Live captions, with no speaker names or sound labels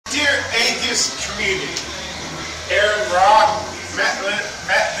atheist community. Aaron Rock, Matt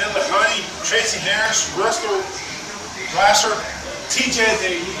Dillahunty, Tracy Harris, Russell Glasser, TJ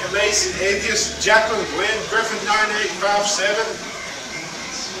the Amazing Atheist, Jacqueline Glenn, Griffin 9857,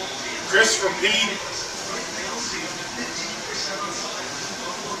 Christopher P.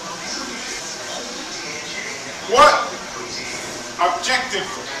 What objective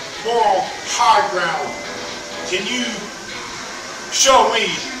moral high ground can you show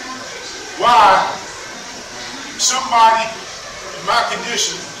me why somebody in my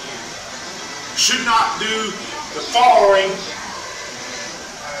condition should not do the following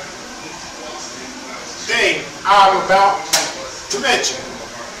thing I'm about to mention?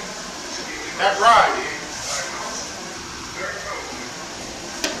 That's right.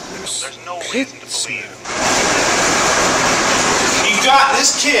 There's no reason to believe. You got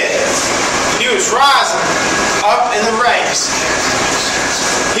this kid. He was rising up in the ranks.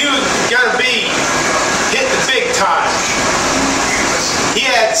 He was gonna be hit the big time. He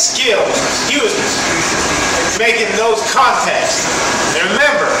had skills. He was making those contests. And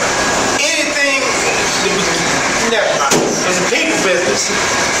remember, anything, never mind, it's a people business.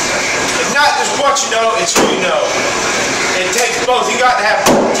 It's not just what you know, it's who you know. It takes both. You got to have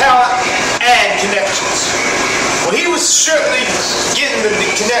talent and connections. Well, he was certainly getting the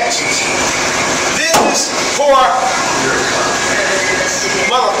connections. Then this poor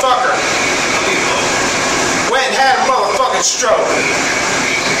motherfucker went and had a motherfucking stroke.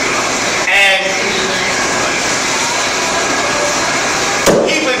 And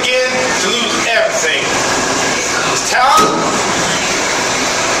he began to lose everything. His talent.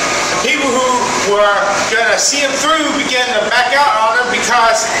 The people who were going to see him through began to back out on him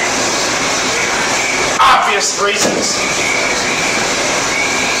because obvious reasons.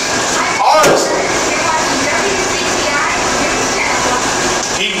 Honestly,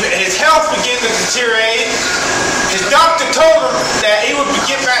 his health began to deteriorate. His doctor told him that he would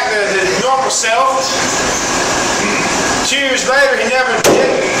get back to his normal self. 2 years later, he never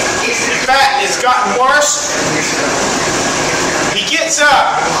did. In fact, it's gotten worse. He gets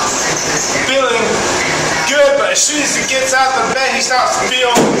up feeling good, but as soon as he gets out of the bed, he starts to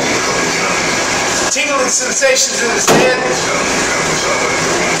feel tingling sensations in his head,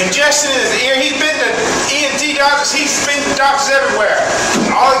 congestion in his ear. He's been to ENT doctors, he's been to doctors everywhere.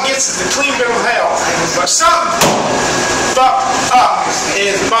 All he gets is the clean bill of health. But something fucked up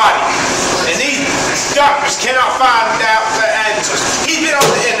in his body. And these doctors cannot find out the answers. He's been on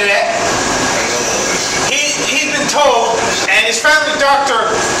the internet. He's been told, and his family doctor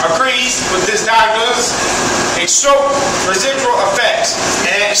agrees with this diagnosis, a stroke residual effects,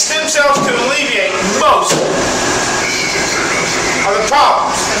 and stem cells can alleviate most of the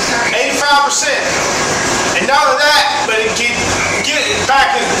problems, 85%. And not only that, but it can get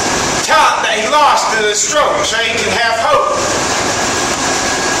back his talent that he lost to the stroke, so he can have hope.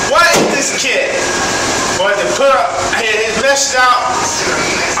 What is this kid? Well, to put his message out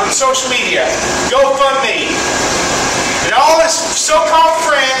on social media, GoFundMe, and all his so-called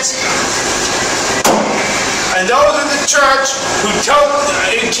friends, and those in the church who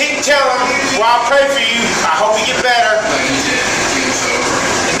keep telling him, well, I'll pray for you, I hope you get better.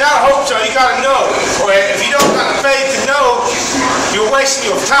 It's not a hope so, you gotta know. Or if you don't got the faith to know, you're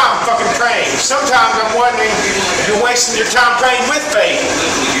wasting your time fucking praying. Sometimes I'm wondering if you're wasting your time praying with faith.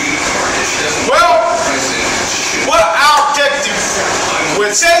 Well, what our objective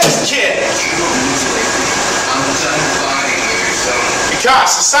would say this kid,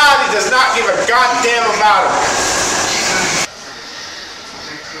 because society does not give a goddamn about him.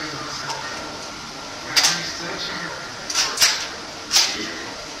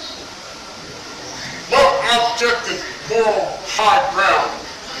 What objective moral high ground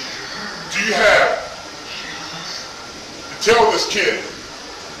do you have to tell this kid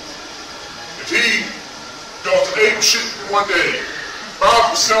if he goes to ape shit one day, finds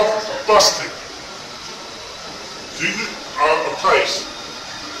himself busted to a place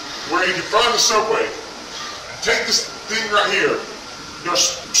where he can find the subway and take this thing right here,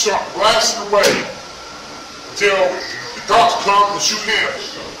 just start blasting away until the cops come and shoot him.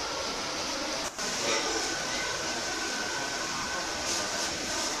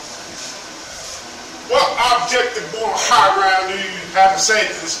 What objective moral high ground do you have to say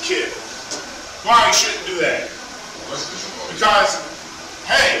to this kid? Why you shouldn't do that? Because,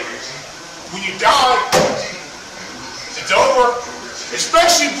 hey, when you die, it's over.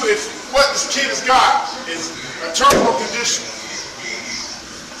 Especially with what this kid has got is a terminal condition.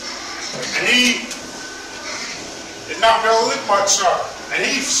 And he is not going to live much longer. And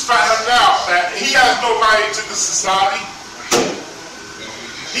he's found out that he has no value to the society.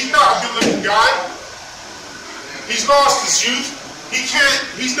 He he's not a good-looking guy. He's lost his youth.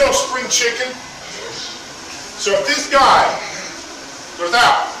 He's no spring chicken. So if this guy goes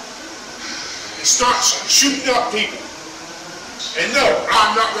out and starts shooting up people, and no,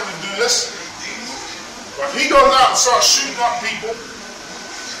 I'm not going to do this, but if he goes out and starts shooting up people,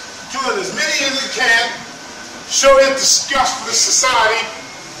 killing as many as he can, show his disgust for this society,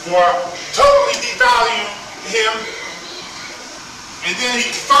 for totally devalue him, and then he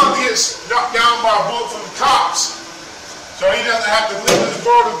finally gets knocked down by a bullet from the cops, so he doesn't have to live in the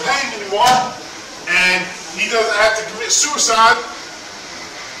world of pain anymore, and he doesn't have to commit suicide.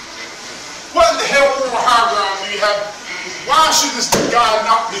 What in the hell more high ground do you have? Why should this guy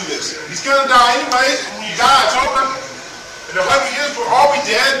not do this? He's going to die anyways, and when he dies, it's over. In 100 years, we'll all be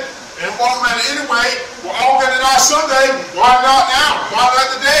dead, and it won't matter anyway. We're all going to die someday. Why not now? Why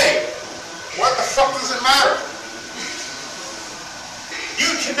not today? What the fuck does it matter?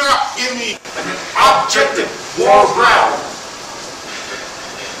 You cannot give me an objective moral ground.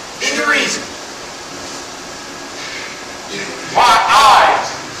 Any reason why I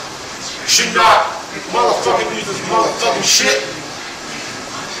should not motherfucking use this motherfucking shit.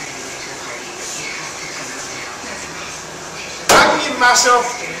 I can give myself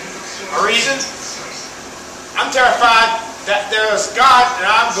a reason. I'm terrified that there's God and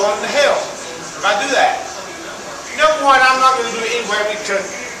I'm going to hell if I do that. Number one, I'm not going to do it anyway because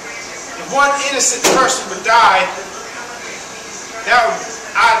if one innocent person would die, that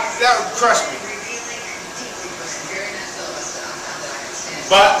would crush me.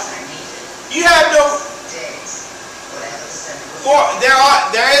 But you have no,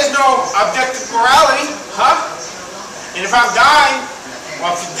 there is no objective morality, huh? And if I'm dying,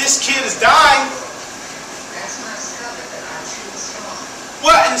 or if this kid is dying,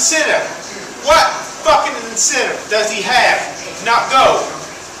 what incentive, what fucking incentive does he have to not go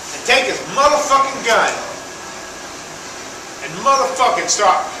and take his motherfucking gun and motherfucking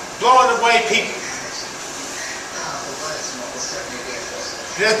start blowing away people?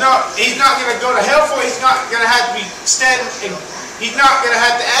 He's not going to go to hell for it. He's not going to have to be standing, and he's not going to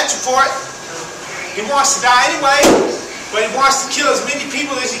have to answer for it. He wants to die anyway, but he wants to kill as many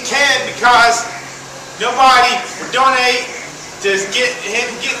people as he can because nobody will donate to him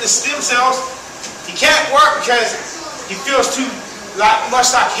getting the stem cells. He can't work because he feels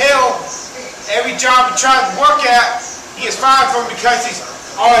much like hell. Every job he tries to work at, he gets fired from because he's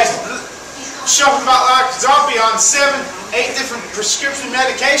always shuffling about like a zombie on 7, 8 different prescription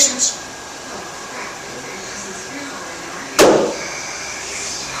medications.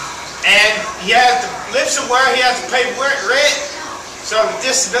 And he has to live somewhere, he has to pay rent, so the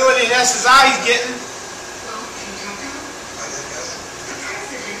disability and SSI he's getting.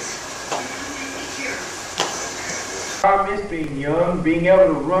 I miss being young, being able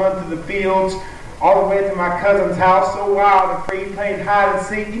to run through the fields, all the way to my cousin's house, so wild and free, playing hide and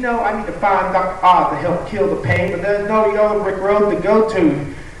seek. You know, I need to find Dr. Oz to help kill the pain, but there's no yellow brick road to go to.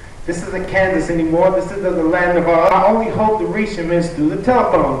 This isn't Kansas anymore. This isn't the land of Oz. My only hope to reach him is through the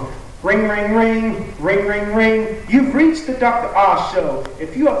telephone. Ring, ring, ring, ring, ring, ring. You've reached the Dr. Oz Show.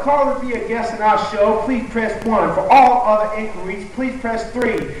 If you are calling to be a guest in our show, please press 1. For all other inquiries, please press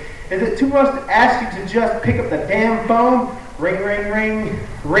 3. Is it too much to ask you to just pick up the damn phone? Ring, ring, ring,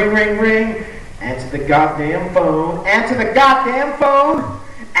 ring, ring, ring. Answer the goddamn phone. Answer the goddamn phone.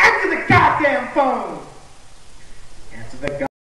 Answer the goddamn phone. Answer the goddamn phone.